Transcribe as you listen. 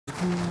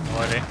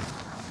Alrighty.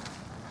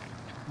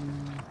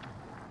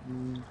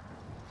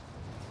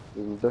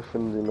 There's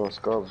definitely no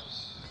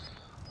scavs.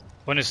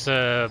 When is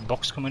the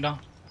box coming down?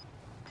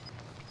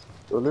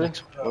 Really?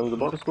 When's the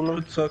box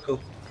coming? Pit circle.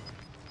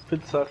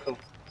 Pit circle.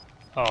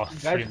 Oh,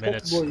 3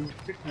 minutes.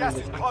 Gas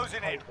is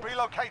closing in.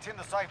 Relocating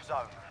the safe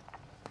zone.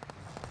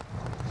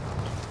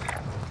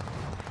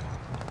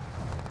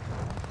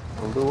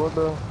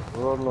 Underwater?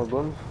 We have no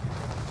guns.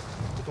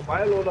 You can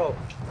buy a loadout.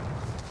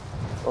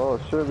 Oh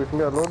shit, we can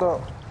get a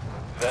loadout.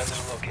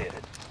 Vendor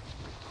located.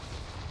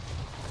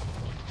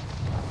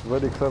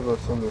 Very clever,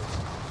 Sunday.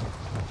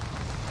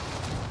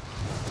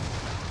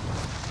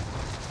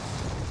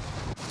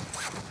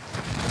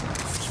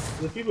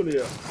 There's people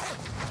here.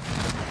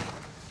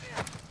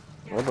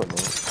 I don't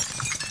know.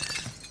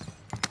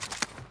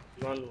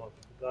 None, man.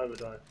 Die, we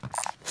die.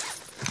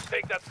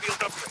 Take that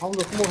field up.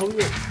 Hamza, come on,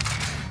 hurry up.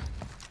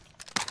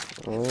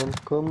 I'm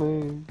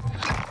coming.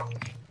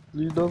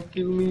 Please don't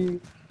kill me.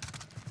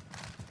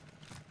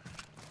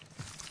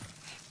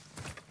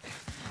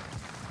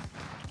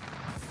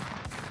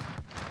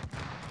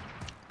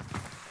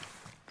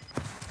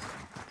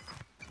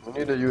 We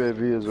need a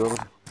UAV as well.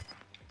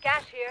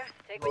 Cash here.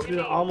 Take what We you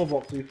need need. an armor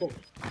box, you fuck.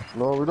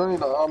 No, we don't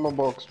need an armor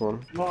box, man.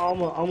 No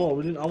armor,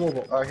 we need an armor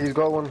box. Ah, he's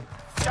got one.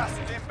 Gas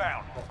is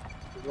inbound.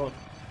 Keep going.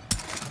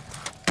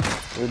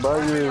 We buy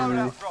UAV.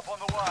 Loadout drop on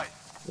the way.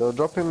 Yo,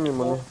 drop him your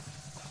money.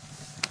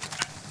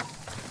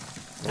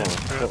 Yeah,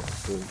 Oh,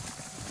 fuck, dude.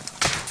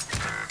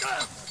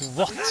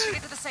 What?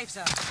 Get to the safe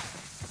zone.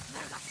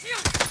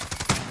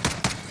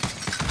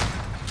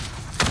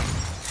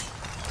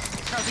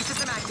 Trophy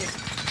system active.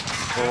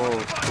 Oh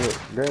shit.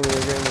 Game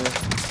here, game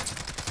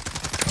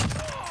here.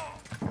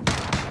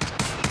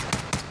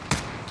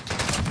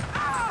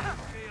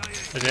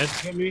 I did.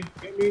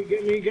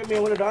 Get me. I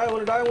wanna die.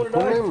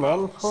 Come in,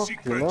 man. Fuck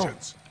you know.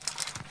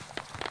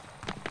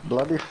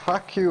 Bloody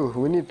fuck you.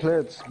 We need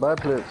plates. Buy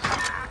plates.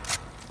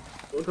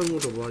 Don't tell me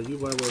what to buy. You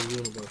buy what you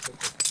wanna buy.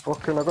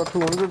 Fucking, I got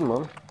 200,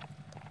 man.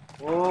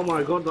 Oh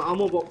my god, the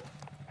ammo box.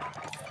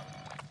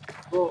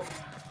 Oh,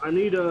 I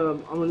need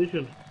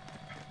ammunition.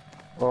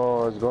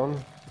 Oh, it's gone.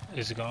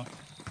 Is it gone?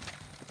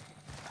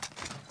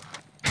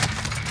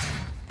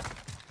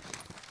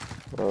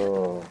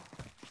 Oh.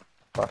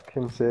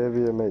 Fucking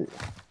savior, mate.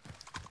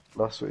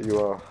 That's what you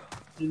are.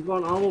 He's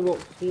got an ammo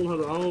box. Someone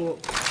had an ammo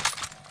box.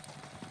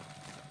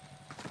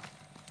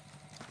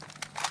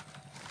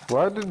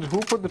 Who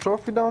put the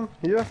trophy down?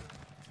 Here?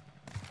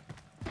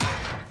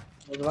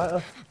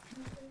 Right.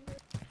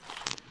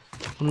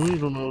 No, you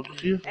don't know.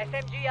 See?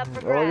 SMG up for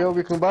Oh, grabs. yeah,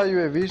 we can buy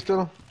UAV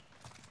still.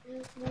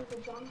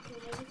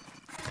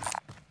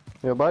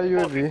 Yeah, buy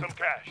UAV. Some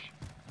cash.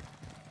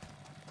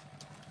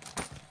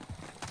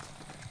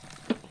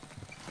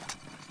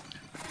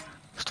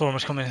 Storm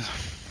is coming.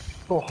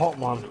 So hot,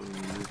 man.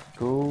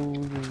 Go,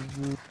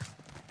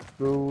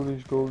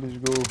 let's go.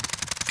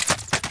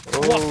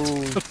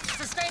 Oh,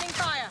 Sustaining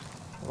fire.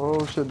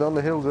 oh shit, down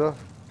the hill there.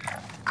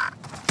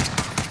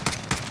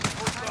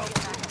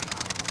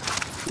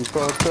 He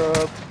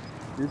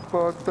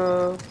fucked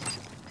up.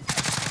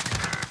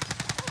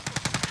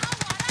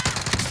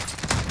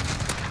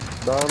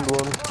 Downed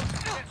one.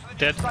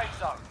 Dead. Safe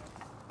zone.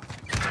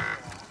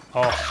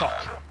 Oh,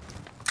 fuck.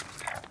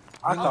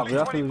 I can't be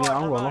asking me.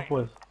 I'm going off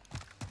with.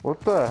 What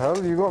the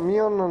hell? You got me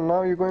on and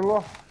now you're going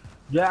off?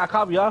 Yeah, I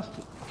can't be asked.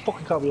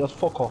 Fucking can't be asked.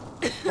 Fuck off.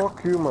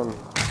 Fuck you, man.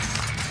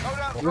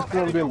 Loadout This drop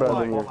one heading doing your better way.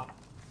 than you.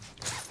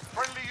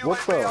 Friendly What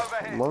UAV the?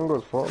 overhead.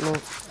 Mongo's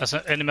Fortnite. There's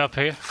an enemy up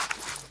here.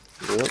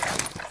 Yep.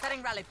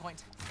 Setting rally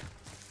point.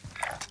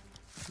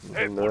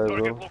 Head And for there as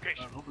target well.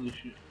 location. Holy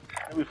shit.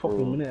 Every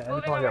fucking minute,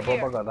 anytime I get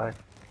brought back, I die.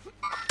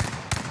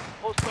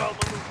 Hostile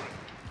maneuvering.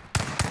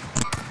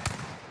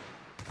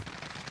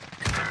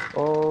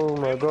 Oh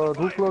my god,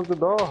 who closed the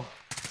door?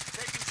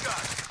 Taking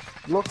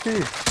shots.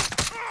 Lucky.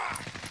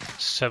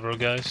 Several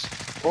guys.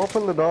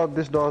 Open the door,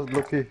 this door's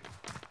lucky.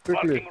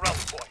 Quickly. Marking rally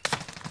point.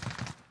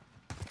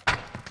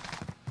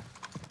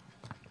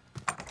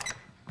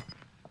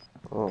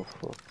 Oh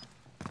fuck.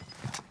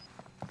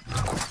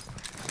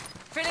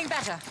 Feeling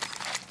better.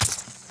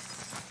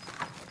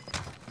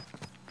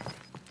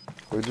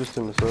 We're just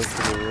in the circle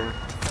of the room.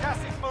 Gas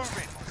is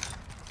moving.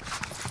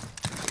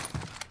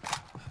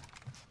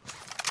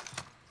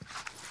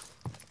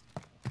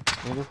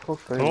 Where the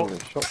fuck are Oh. you?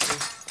 Shot me.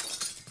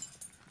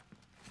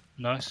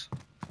 Nice.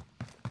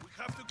 We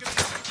have to get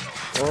the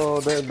safe zone. Oh,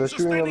 they're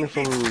shooting at me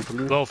from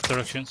police. Both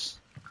directions.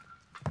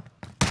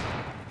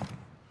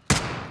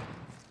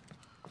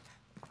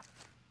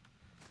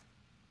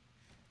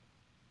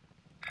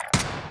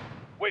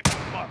 Wait for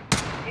the mark.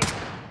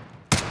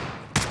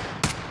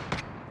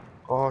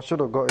 Oh, I should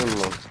have got him,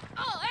 man.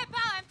 Oh, hey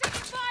pal, I'm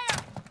taking fire.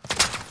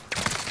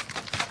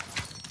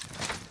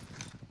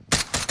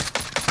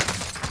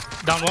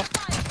 Down one.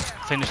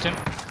 Finished him.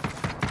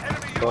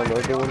 Enemy Down the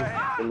UAV other one.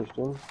 overhead. Finished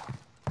him.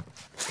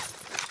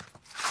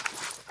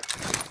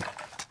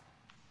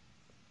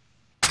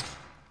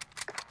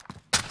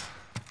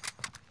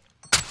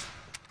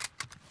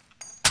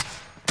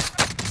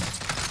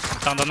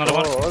 Down another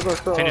one. Oh, I got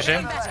shot. Finish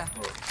him. Better.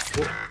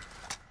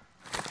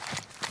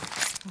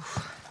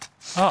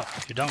 Oh,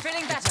 you're down.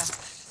 Feeling better.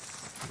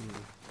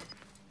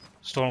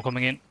 Storm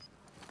coming in.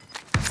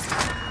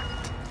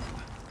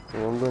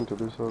 Yeah, I'm going to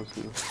this house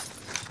here.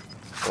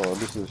 Oh,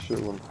 this is a shit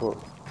one. Fuck.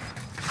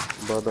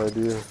 Bad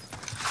idea.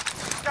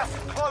 Gas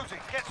is closing.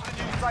 Get to the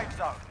new safe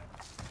zone.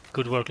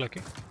 Good work,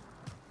 Lucky.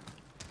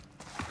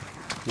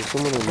 There's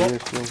someone in here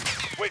still.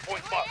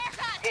 Waypoint marked.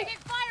 Aircraft taking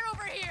fire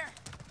over here.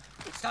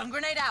 Stun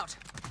grenade out.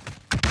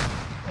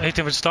 Hit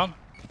him with stun.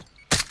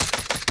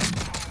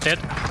 Dead.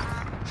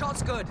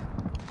 Shot's good.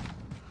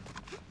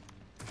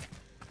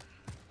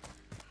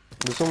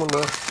 There's someone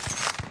there.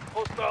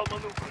 Hostile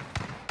maneuvering.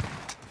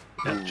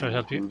 Yeah, try to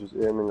help you. I'm just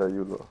aiming at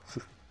you though.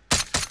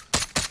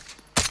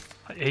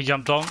 He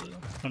jumped down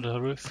on the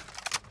roof.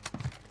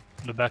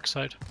 On the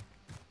backside.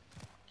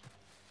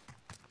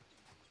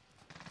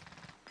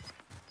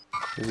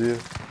 Is he?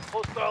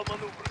 Hostile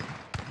maneuvering.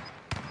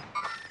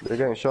 They're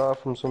getting shot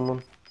at from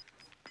someone.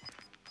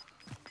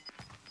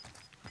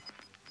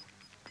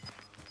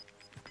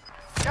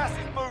 Gas is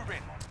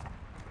moving.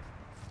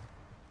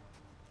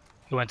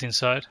 He went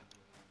inside.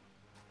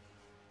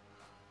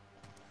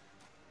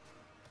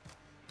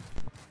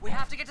 We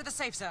have to get to the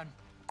safe zone.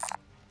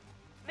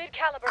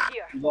 Mid-caliber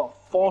here. You got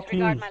 14.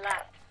 Disregard my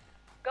last.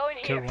 Go in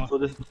Kill here. one. So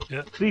there's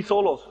Yeah. 3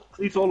 solos.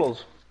 3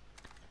 solos.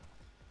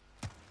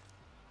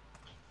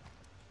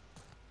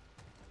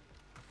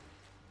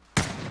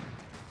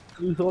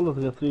 Three solos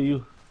against 3 of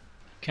you.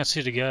 Can't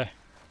see the guy.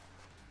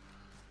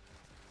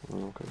 I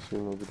can't see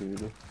nobody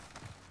either.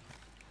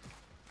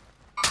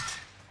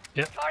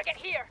 Target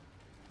here.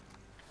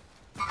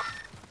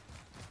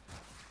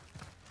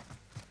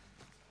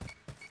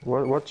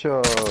 What's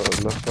your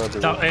left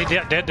side? Down, hey,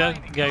 dead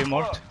guy you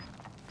marked.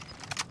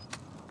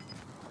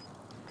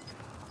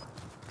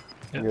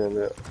 Yeah,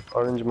 the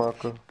orange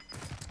marker.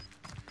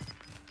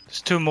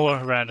 There's 2 more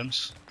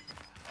randoms.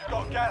 You've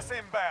got gas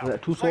inbound. Yeah,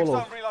 2 Safe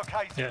solos. zone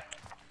relocated. Yeah.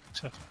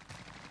 So I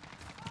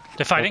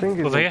they're fighting think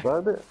he's over here.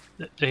 inside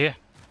it. They're here.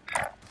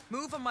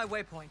 Move on my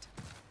waypoint.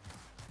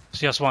 There's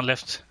just one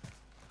left.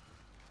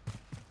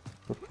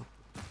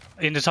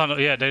 In the tunnel,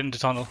 yeah, they're in the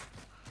tunnel.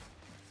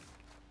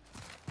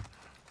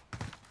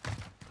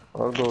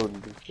 I'll go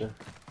with this guy.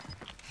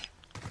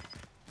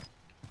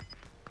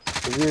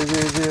 Is he?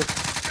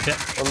 Yeah,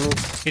 On me.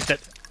 he's dead.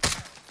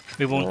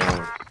 We won't.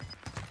 Oh.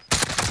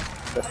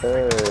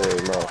 Hey,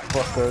 no,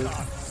 fucker.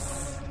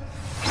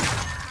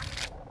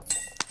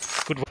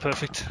 Good work,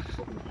 perfect.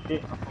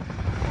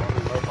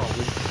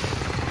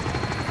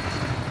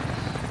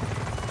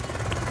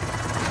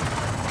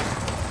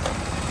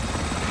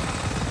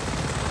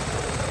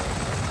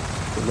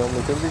 How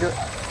many kills you get?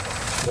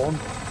 1.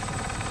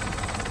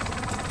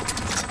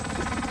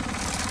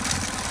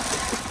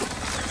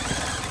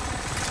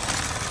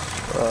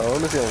 I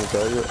wanna see how many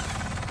kills you get.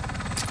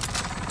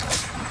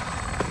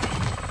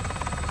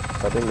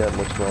 I didn't get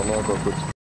much more, now I got good